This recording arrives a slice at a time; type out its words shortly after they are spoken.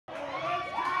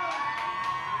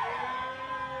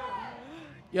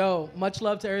Yo, much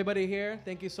love to everybody here.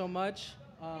 Thank you so much.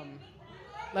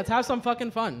 Let's have some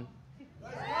fucking fun.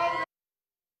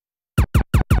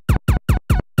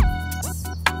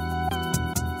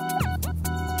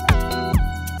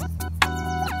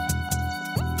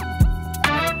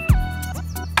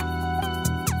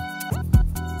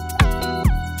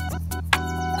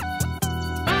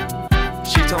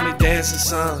 She told me dance the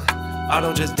song, I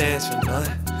don't just dance for none.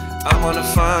 I'm on the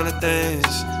finer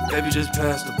things, baby just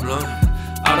pass the blunt.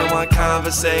 I don't want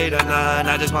conversate or none,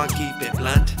 I just want keep it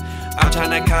blunt. I'm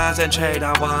tryna concentrate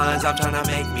on ones, I'm tryna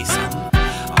make me some.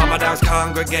 All my dogs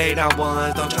congregate on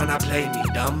ones, don't tryna play me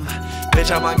dumb.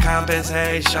 Bitch, I want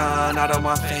compensation, I don't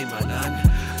want fame or none.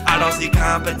 I don't see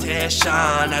competition,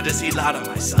 I just see a lot of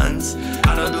my sons.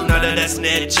 I don't do none of that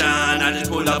snitching, I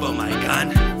just pull up on my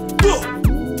gun.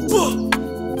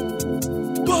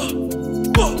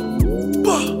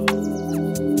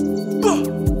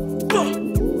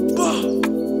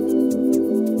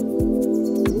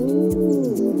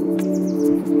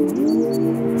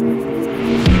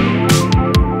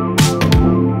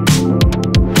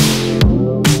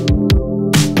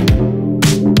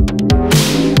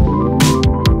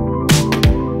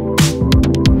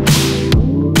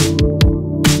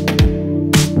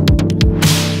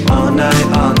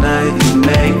 All night, you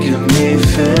making me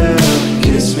feel.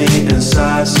 Kiss me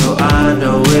inside so I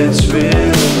know it's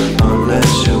real.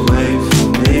 Unless you wait for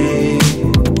me,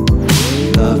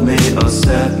 love me or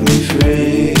set me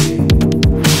free.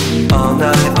 All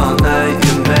night,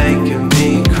 you're making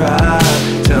me cry.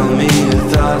 Tell me your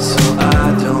thoughts so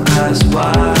I don't ask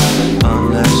why.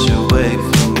 Unless you wait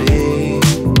for me,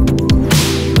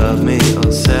 love me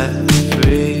or set me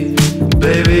free.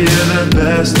 Baby, you're the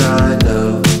best I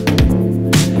know,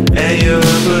 and you're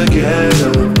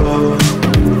unforgettable.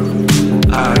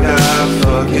 I got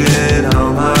fucking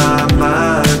on my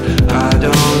mind. I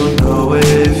don't know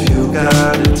if you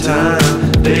got the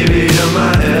time. Baby, you're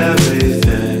my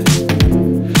everything.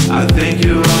 I think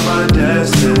you are my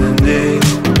destiny.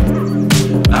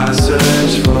 I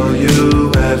search for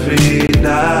you every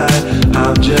night.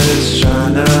 I'm just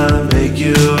tryna make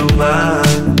you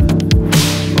mine.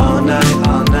 All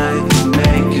night, you're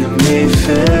making me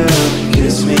feel.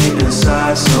 Kiss me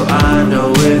inside so I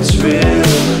know it's real.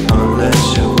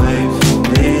 Unless you wait for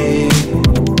me,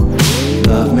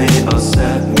 love me or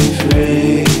set me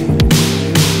free.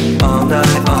 All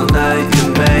night,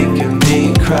 you're making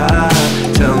me cry.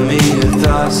 Tell me your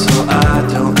thoughts so I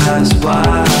don't ask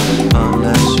why.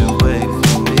 Unless you wait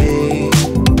for me,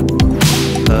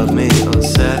 love me or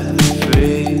set me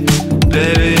free.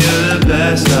 Baby, you're the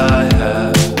best I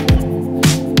have.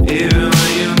 Even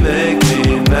when you make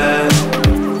me mad,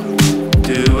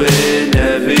 doing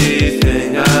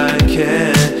everything I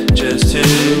can just to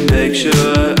make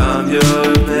sure I'm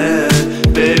your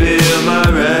man. Baby, you're my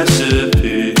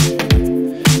recipe.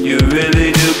 You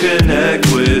really do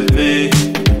connect with me.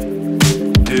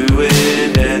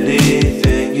 Doing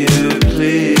anything you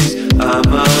please.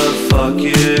 I'ma fuck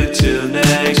you till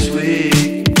next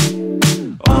week.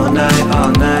 All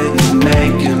night, you're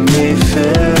making me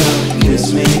feel.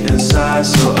 Kiss me inside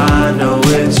so I know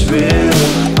it's real.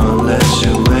 Unless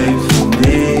you wait for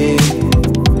me,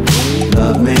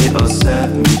 love me or set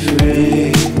me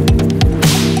free.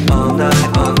 All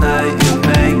night, you're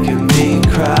making me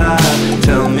cry.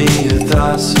 Tell me your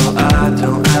thoughts so I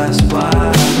don't ask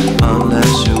why.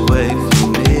 Unless you wait for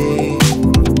me,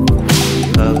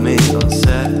 love me or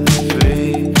set me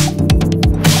free.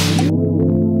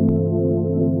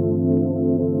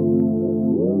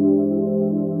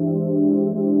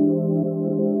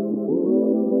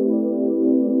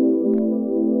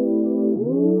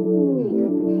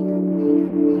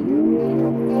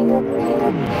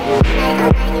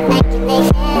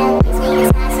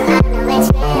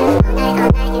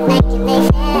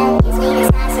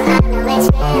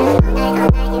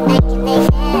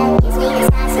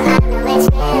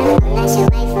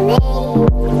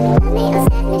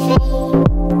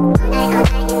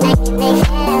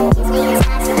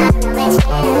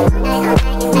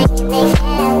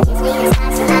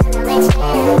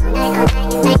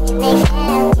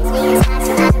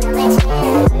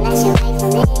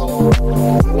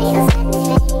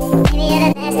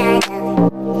 Maybe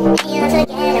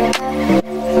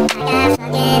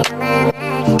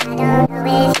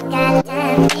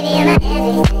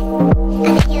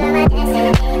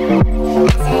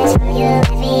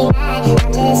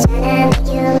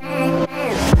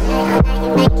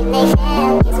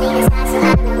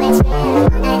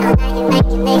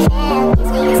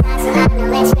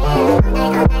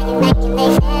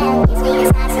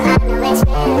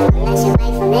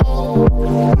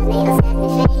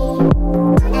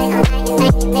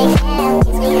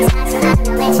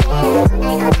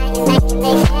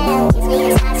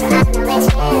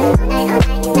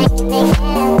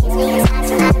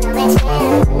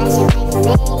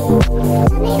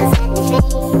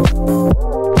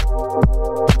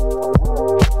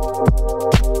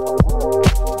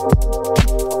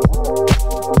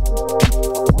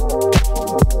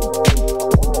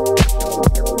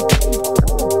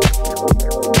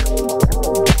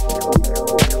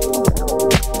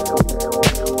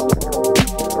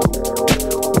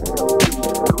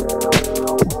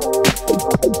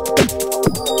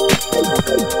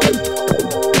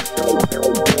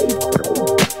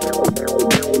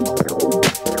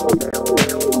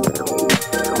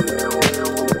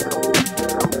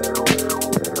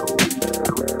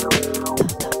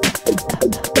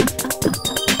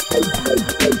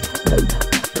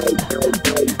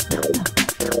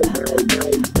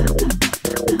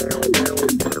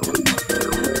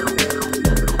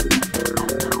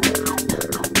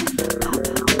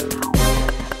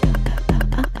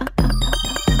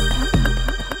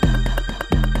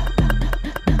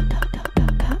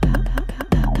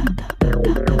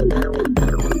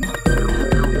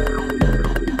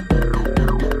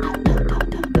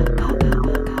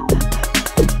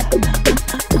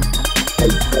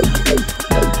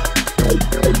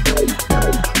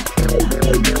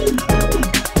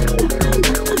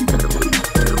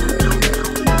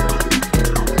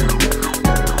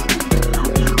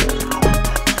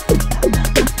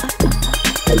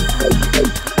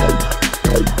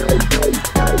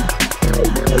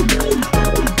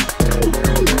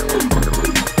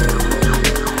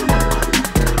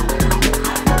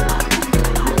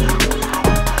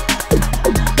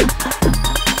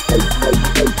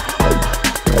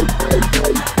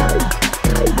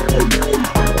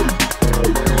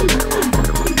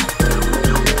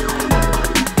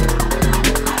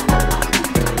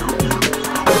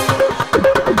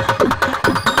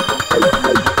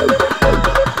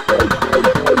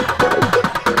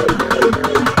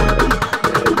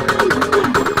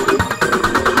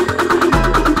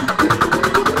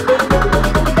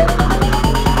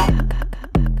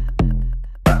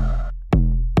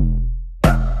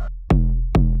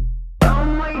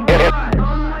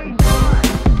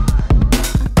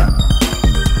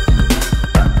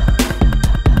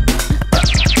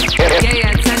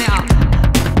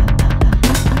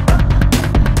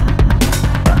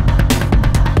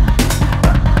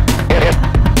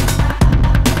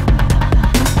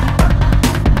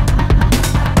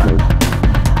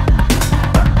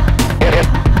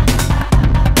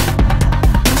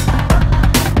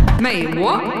Wait,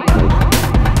 what?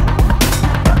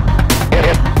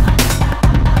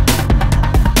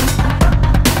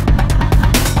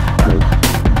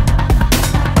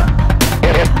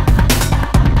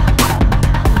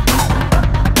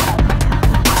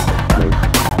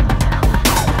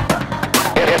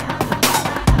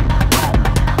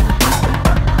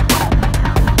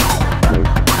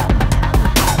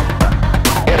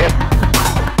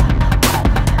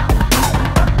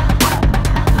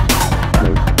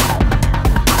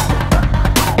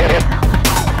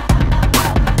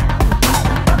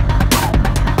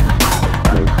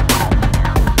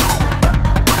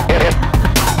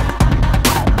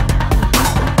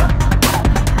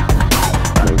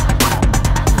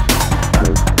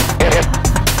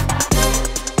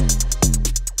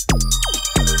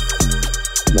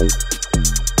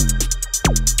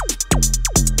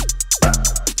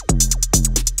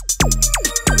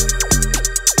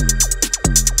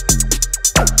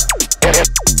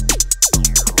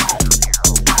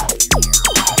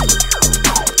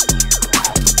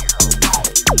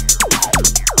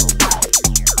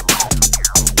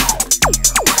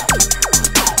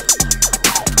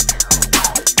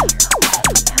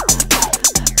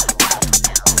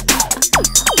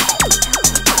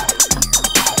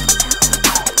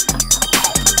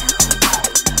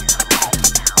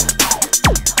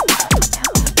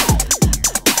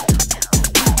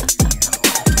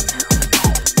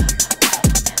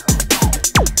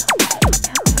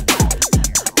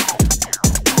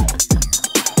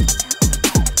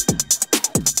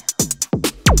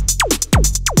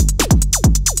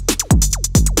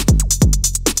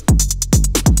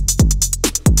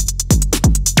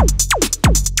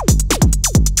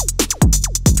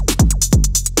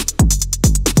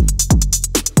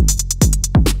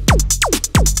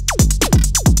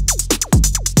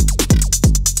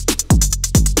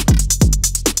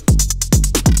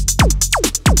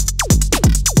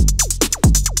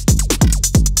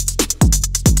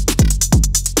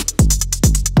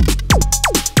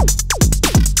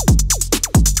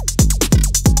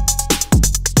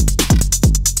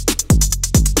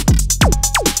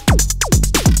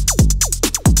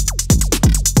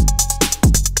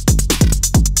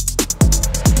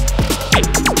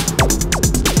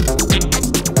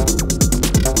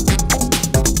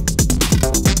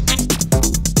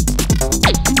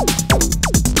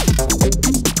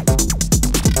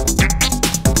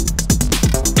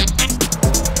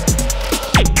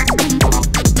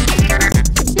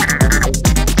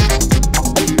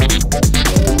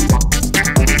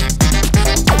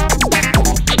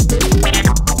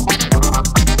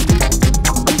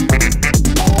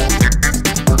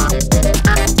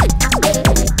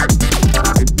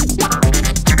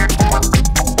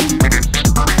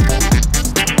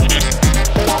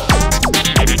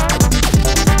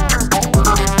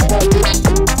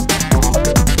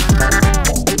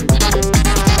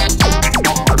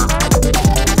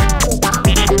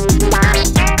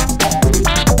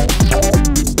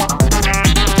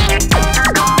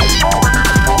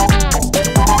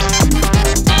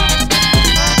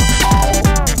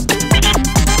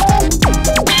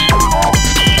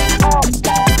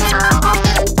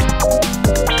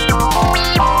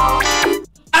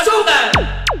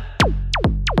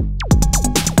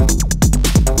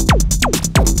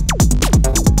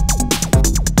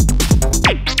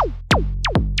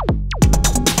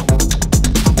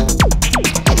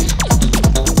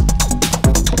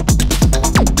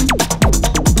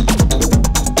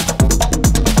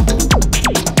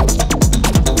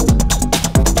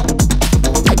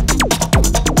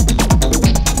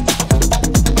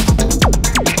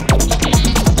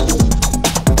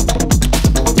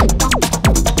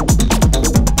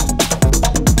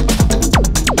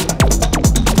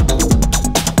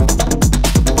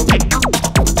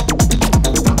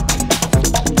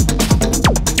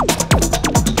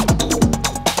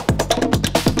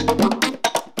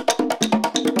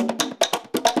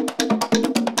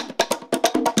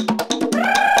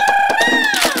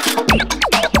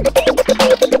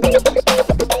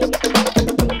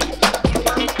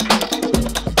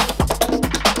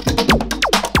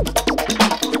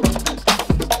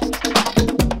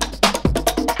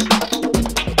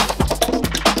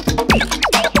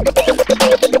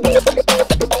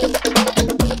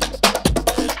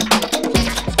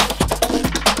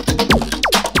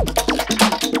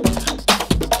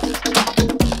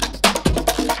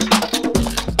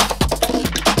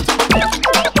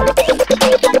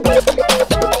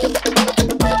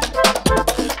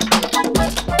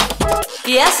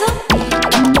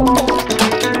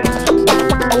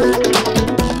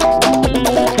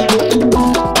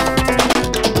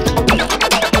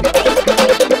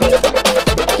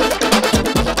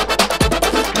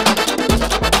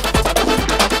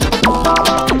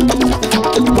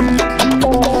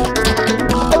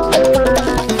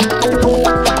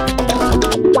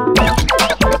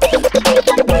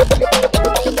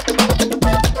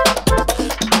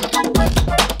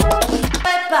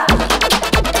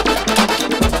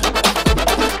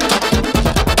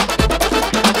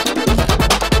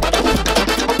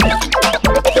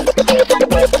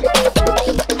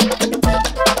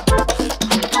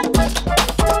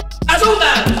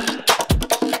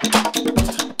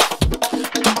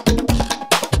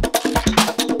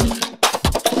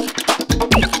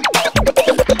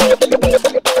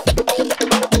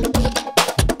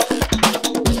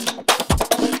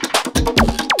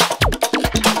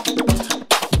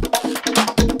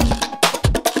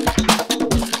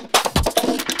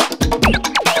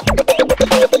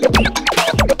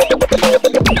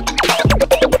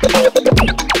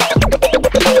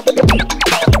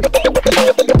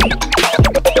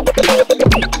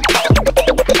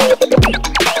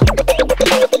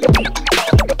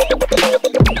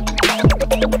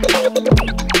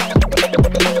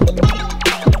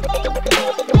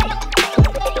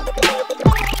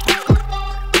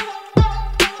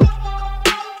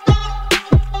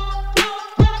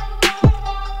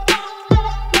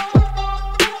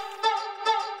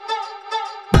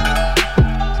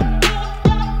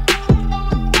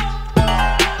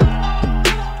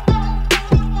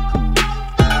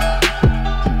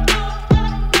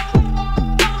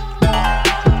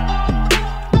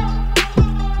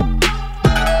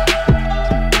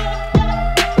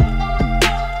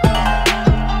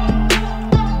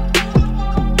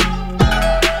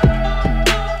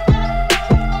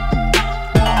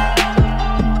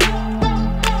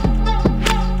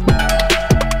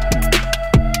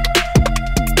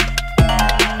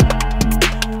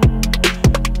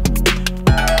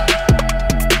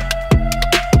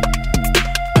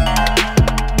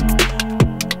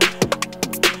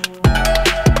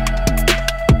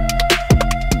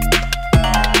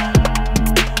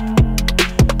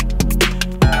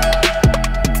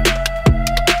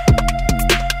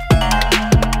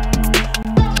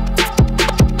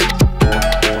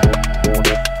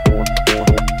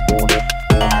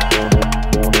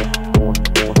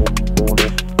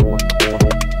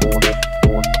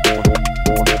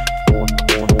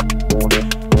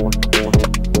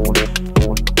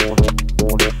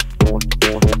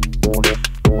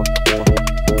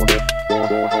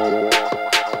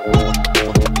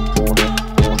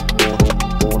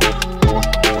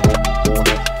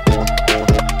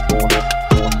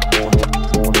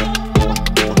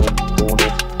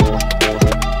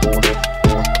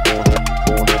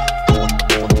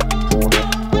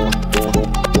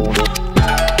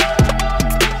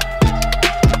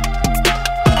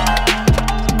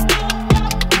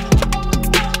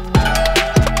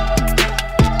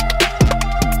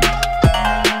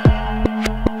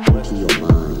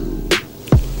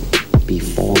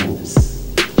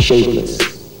 shapeless,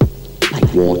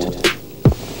 like water.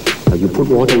 Now you put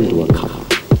water into a cup,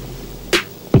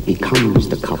 it becomes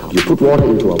the cup. You put water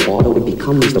into a bottle, it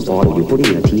becomes the bottle. You put it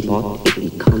in a teapot,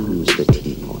 it becomes the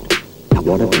teapot. Now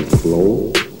water can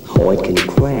flow, or it can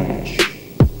crash.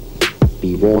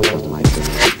 Be water, my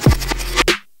friend.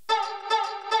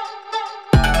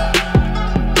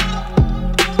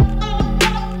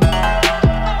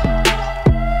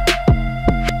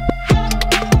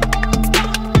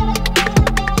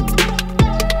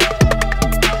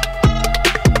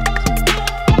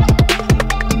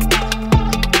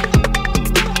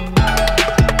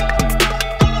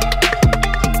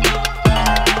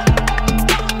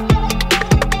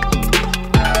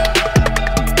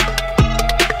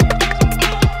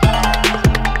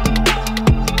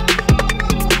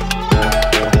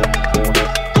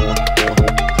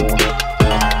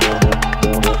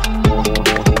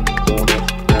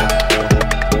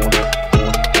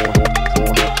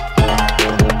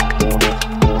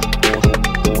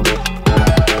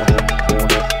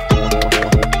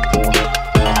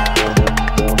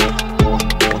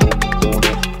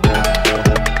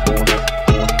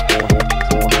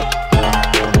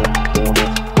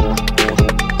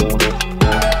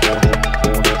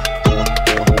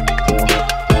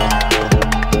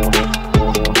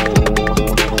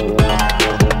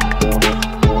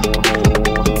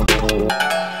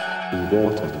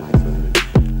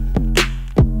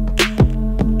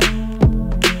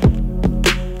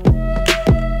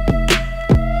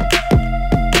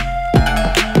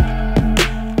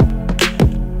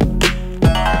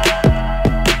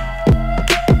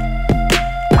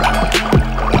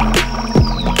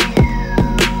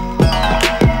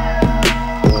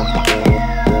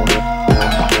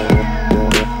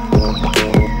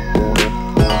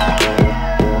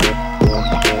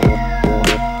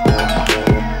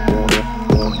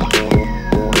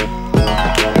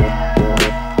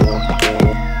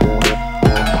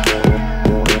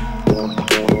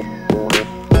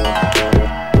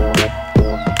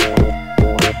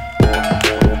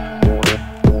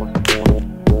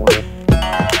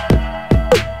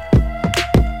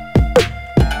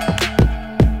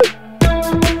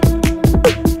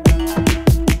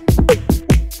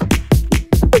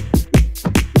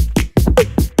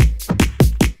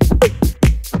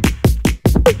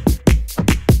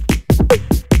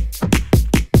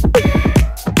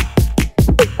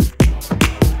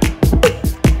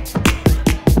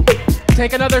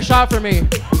 Take another shot for me.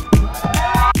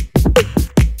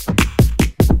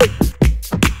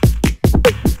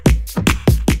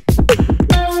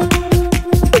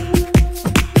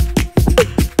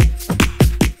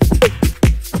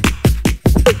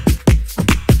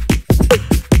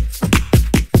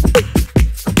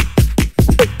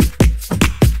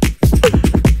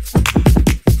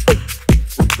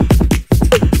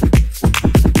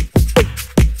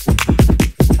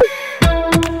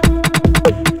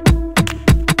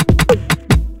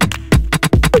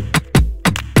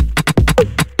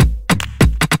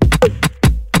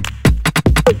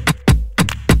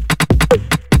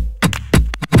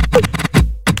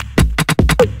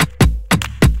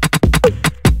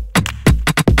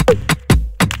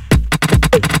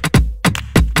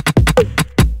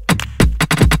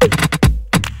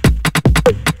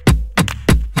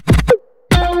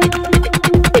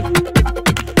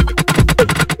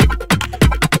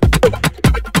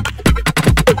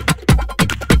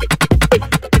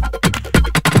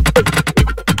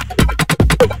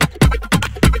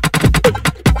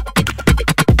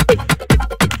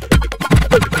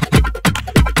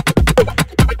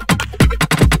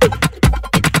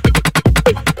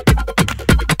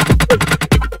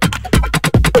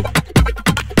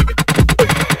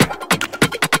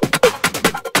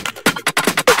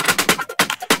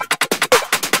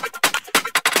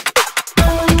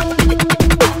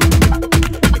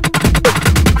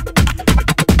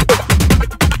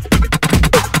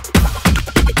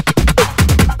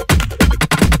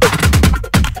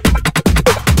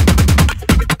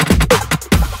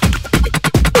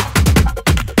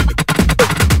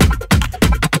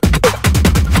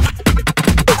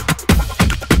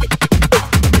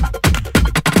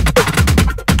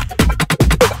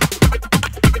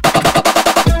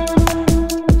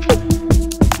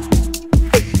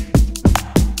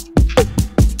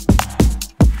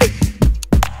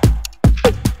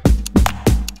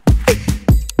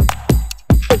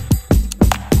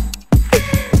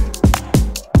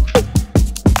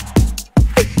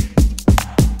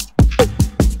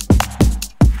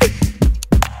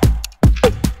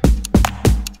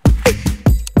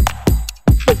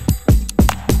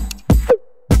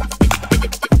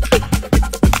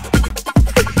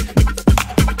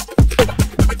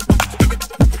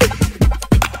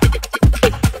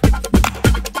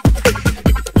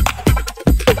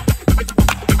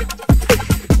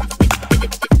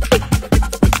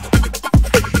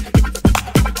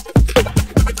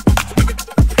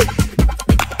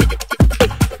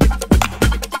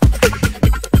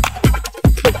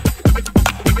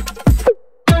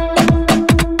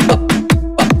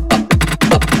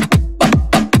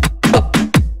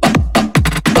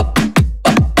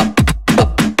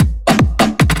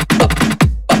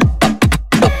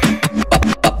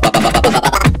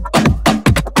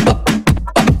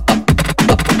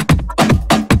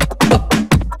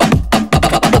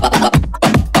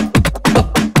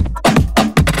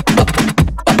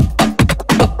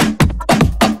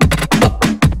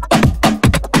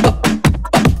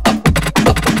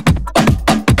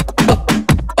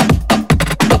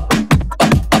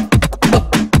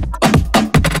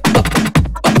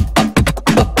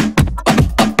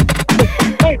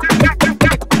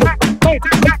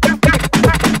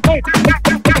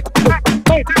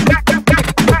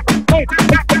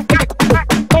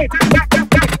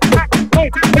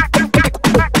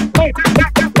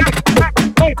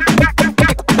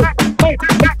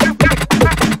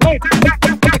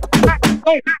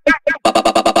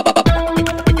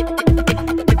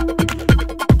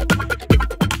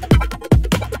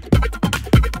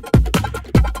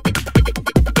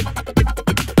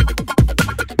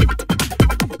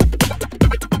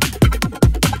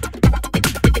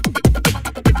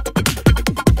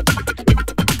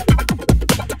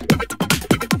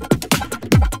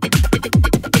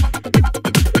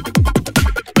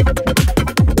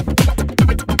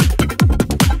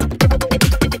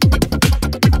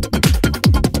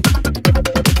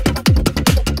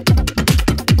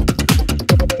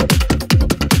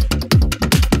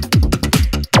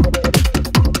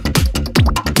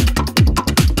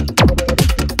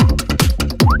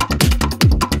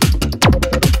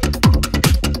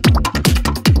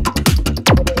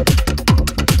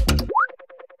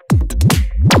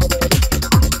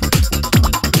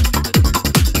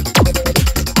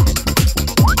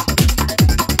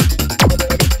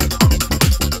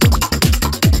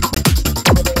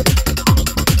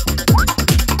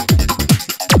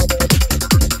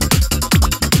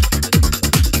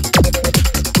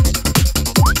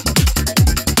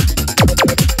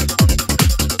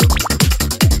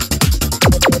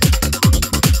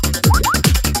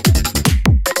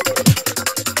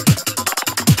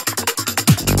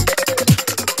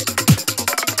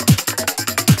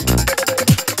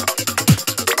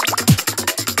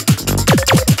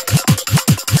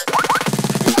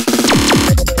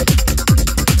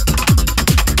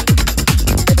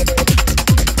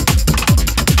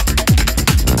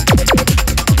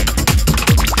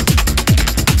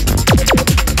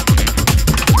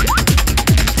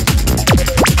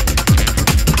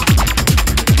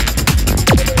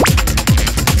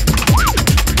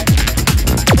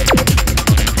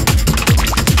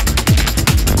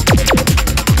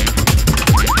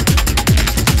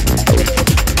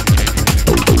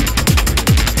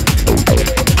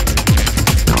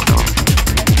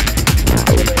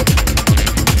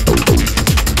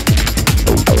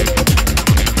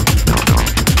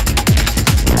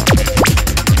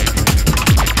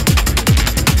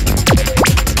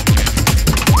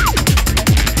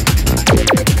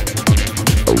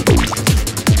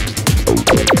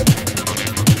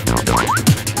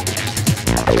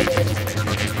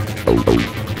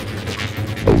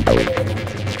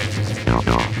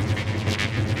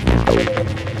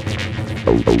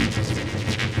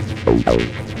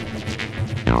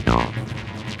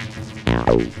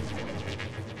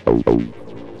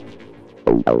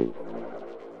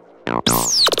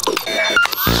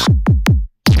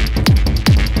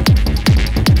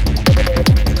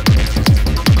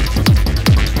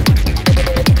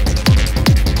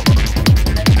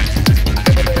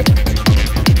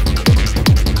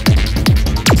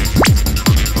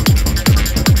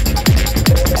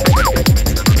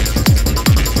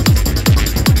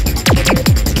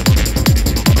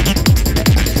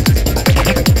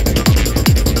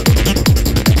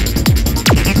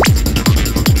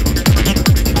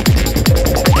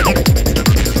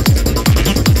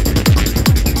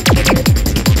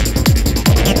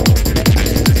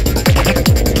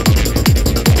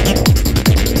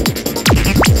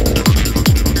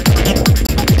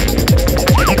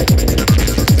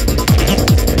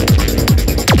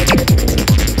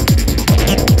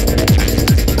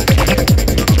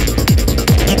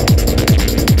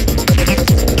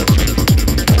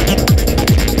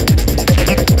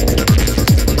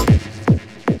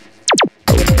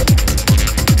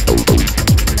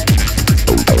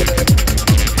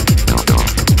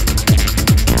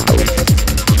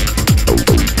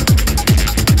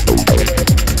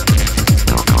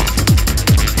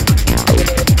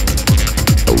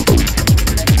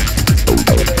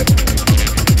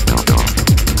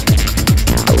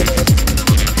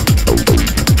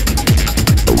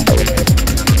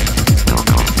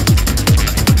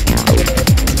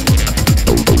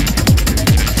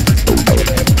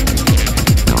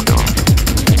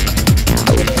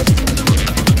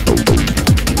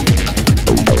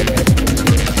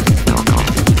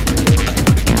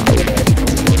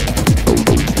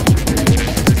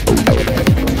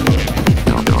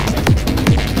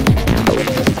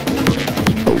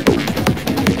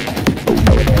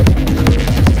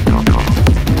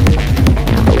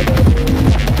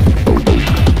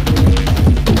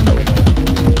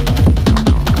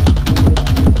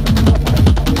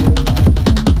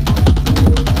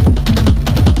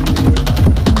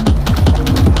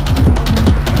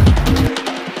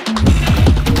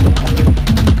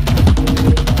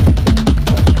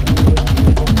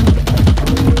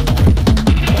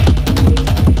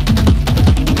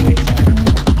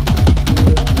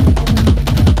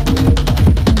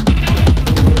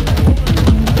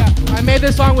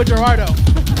 This song with Gerardo.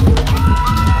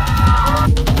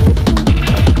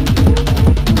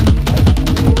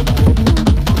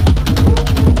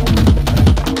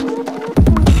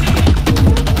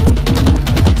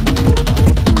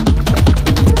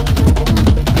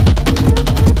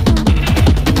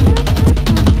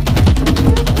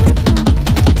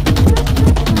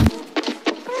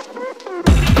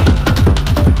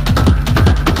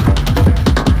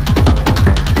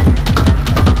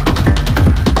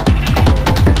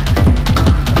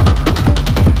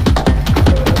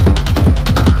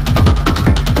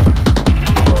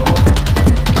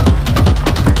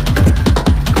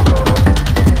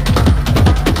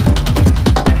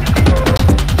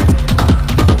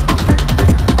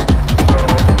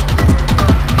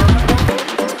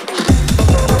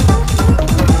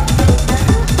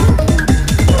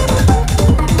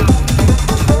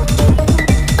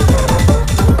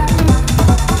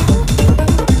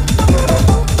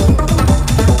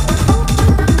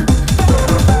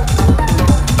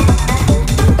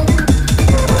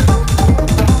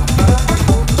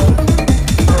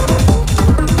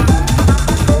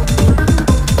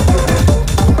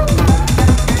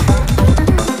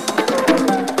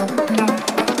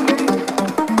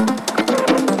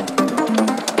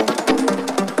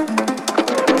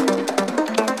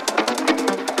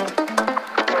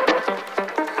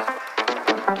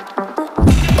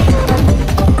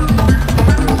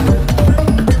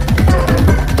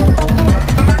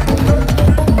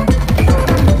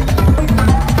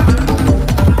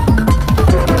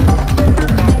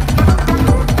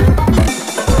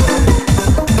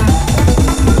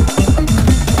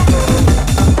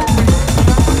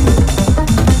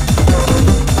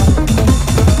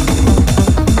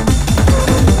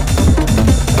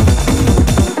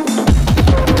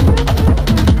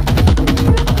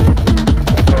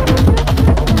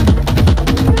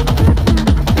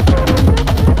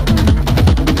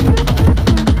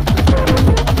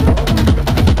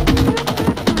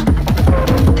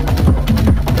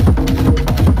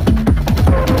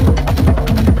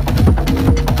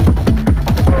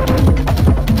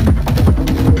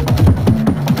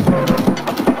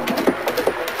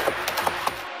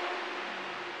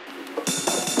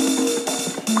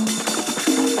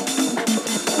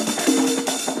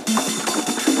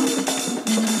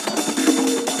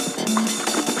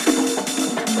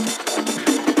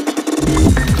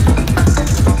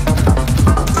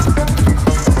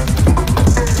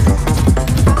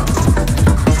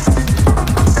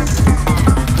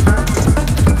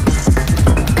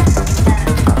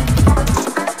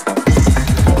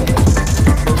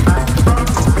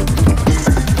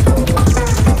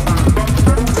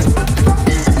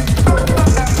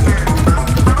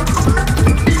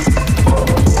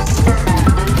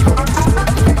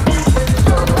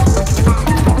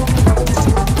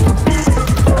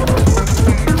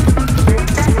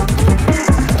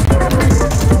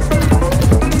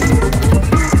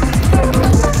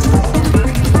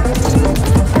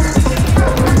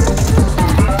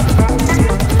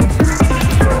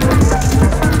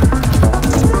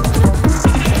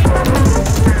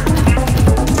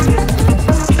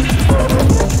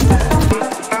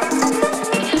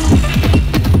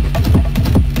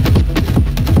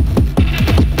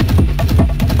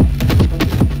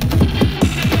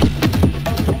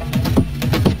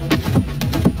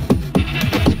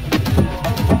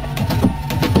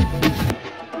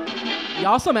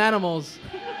 Y'all some animals.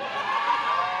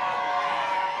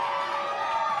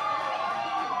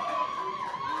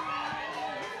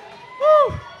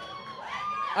 Woo!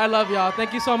 I love y'all.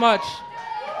 Thank you so much.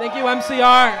 Thank you,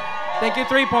 MCR. Thank you,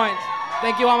 3 Points.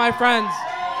 Thank you, all my friends.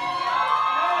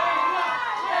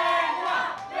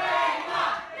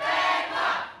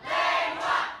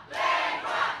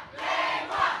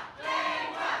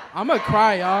 I'm gonna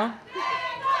cry, y'all.